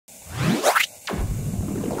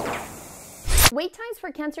Wait times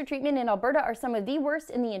for cancer treatment in Alberta are some of the worst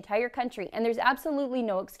in the entire country, and there's absolutely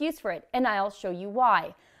no excuse for it, and I'll show you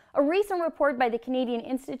why. A recent report by the Canadian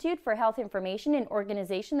Institute for Health Information, an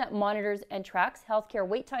organization that monitors and tracks healthcare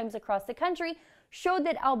wait times across the country, showed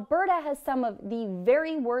that Alberta has some of the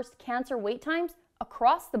very worst cancer wait times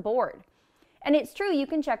across the board. And it's true, you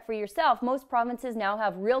can check for yourself. Most provinces now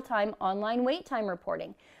have real-time online wait time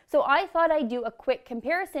reporting. So I thought I'd do a quick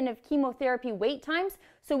comparison of chemotherapy wait times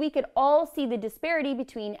so we could all see the disparity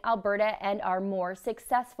between Alberta and our more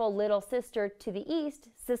successful little sister to the east,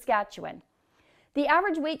 Saskatchewan. The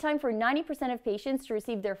average wait time for 90% of patients to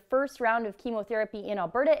receive their first round of chemotherapy in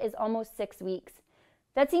Alberta is almost 6 weeks.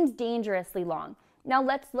 That seems dangerously long. Now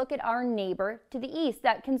let's look at our neighbor to the east,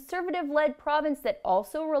 that conservative-led province that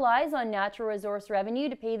also relies on natural resource revenue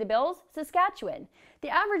to pay the bills, Saskatchewan. The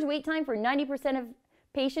average wait time for 90% of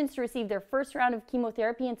patients to receive their first round of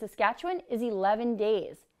chemotherapy in Saskatchewan is 11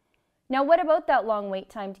 days. Now what about that long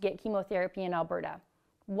wait time to get chemotherapy in Alberta?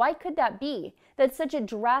 Why could that be? That's such a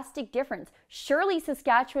drastic difference. Surely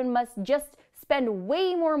Saskatchewan must just spend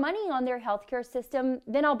way more money on their healthcare system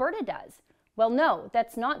than Alberta does. Well, no,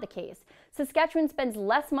 that's not the case. Saskatchewan spends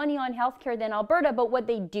less money on healthcare than Alberta, but what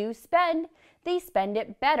they do spend, they spend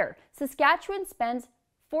it better. Saskatchewan spends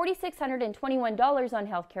 $4,621 on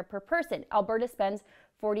healthcare per person. Alberta spends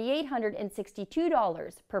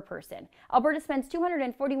 $4,862 per person. Alberta spends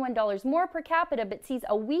 $241 more per capita, but sees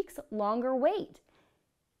a week's longer wait.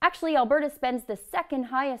 Actually, Alberta spends the second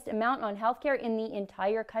highest amount on healthcare in the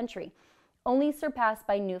entire country, only surpassed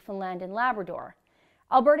by Newfoundland and Labrador.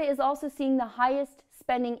 Alberta is also seeing the highest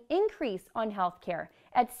spending increase on healthcare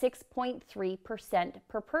at 6.3%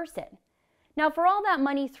 per person. Now, for all that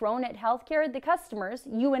money thrown at healthcare, the customers,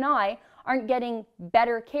 you and I, aren't getting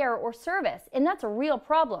better care or service, and that's a real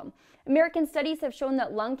problem. American studies have shown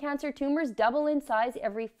that lung cancer tumors double in size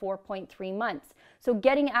every 4.3 months, so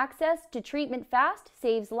getting access to treatment fast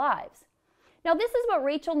saves lives. Now, this is what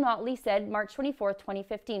Rachel Notley said March 24,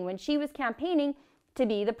 2015, when she was campaigning to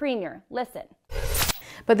be the premier. Listen.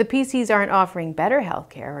 But the PCs aren't offering better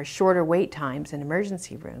healthcare or shorter wait times in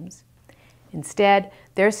emergency rooms. Instead,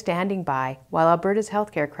 they're standing by while Alberta's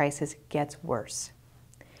healthcare crisis gets worse.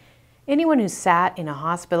 Anyone who's sat in a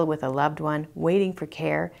hospital with a loved one waiting for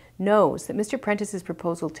care knows that Mr. Prentice's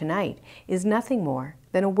proposal tonight is nothing more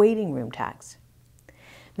than a waiting room tax.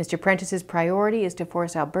 Mr. Prentice's priority is to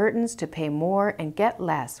force Albertans to pay more and get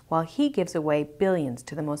less while he gives away billions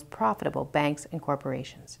to the most profitable banks and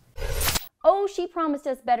corporations. Oh, she promised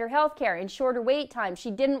us better health care and shorter wait times. She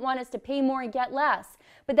didn't want us to pay more and get less.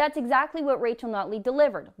 But that's exactly what Rachel Notley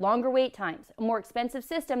delivered. Longer wait times, a more expensive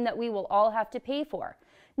system that we will all have to pay for.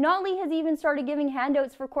 Notley has even started giving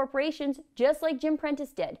handouts for corporations, just like Jim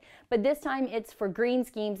Prentice did. But this time it's for green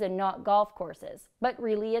schemes and not golf courses. But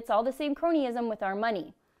really, it's all the same cronyism with our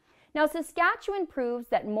money. Now, Saskatchewan proves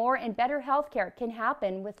that more and better health care can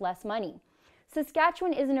happen with less money.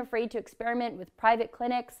 Saskatchewan isn't afraid to experiment with private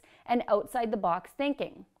clinics and outside-the-box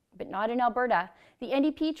thinking. But not in Alberta. The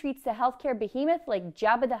NDP treats the healthcare behemoth like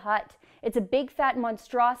Jabba the Hutt. It's a big fat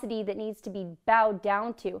monstrosity that needs to be bowed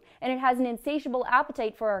down to, and it has an insatiable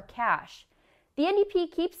appetite for our cash. The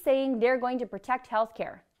NDP keeps saying they're going to protect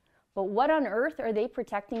healthcare. But what on earth are they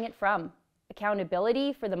protecting it from?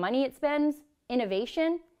 Accountability for the money it spends?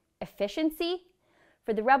 Innovation? Efficiency?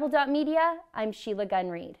 For the Rebel.media, I'm Sheila Gunn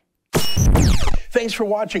Reid. Thanks for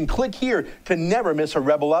watching. Click here to never miss a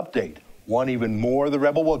Rebel update. Want even more of the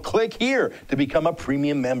Rebel? Well, click here to become a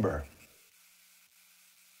premium member.